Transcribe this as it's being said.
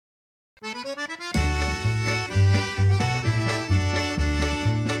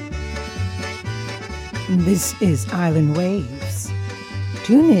This is Island Waves.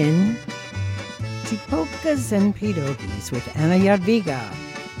 Tune in to Polkas and Pierogies with Anna Jadwiga.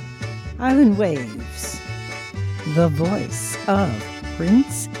 Island Waves, the voice of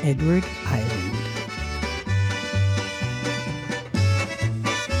Prince Edward Island.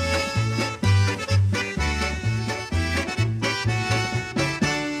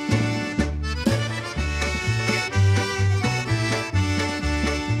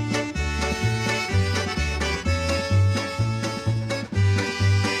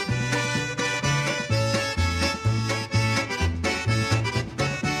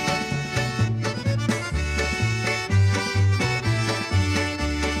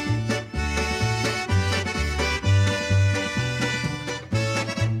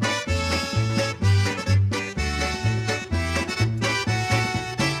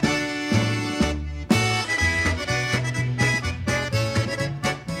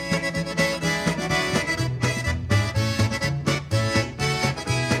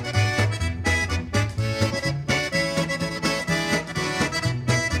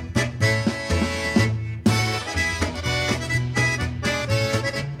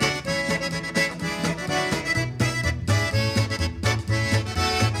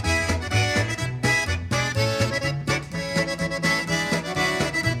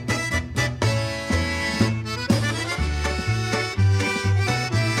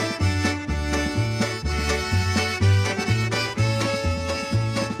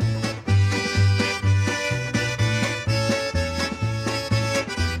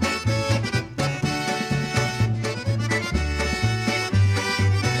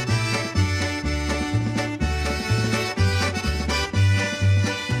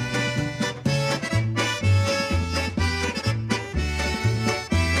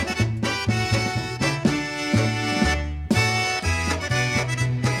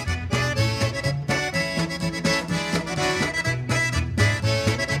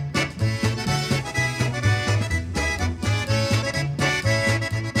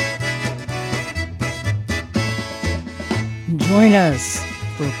 Join us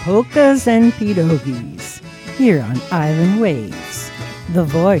for Polkas and Pierogies here on Island Waves, the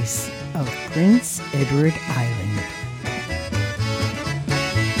voice of Prince Edward Island.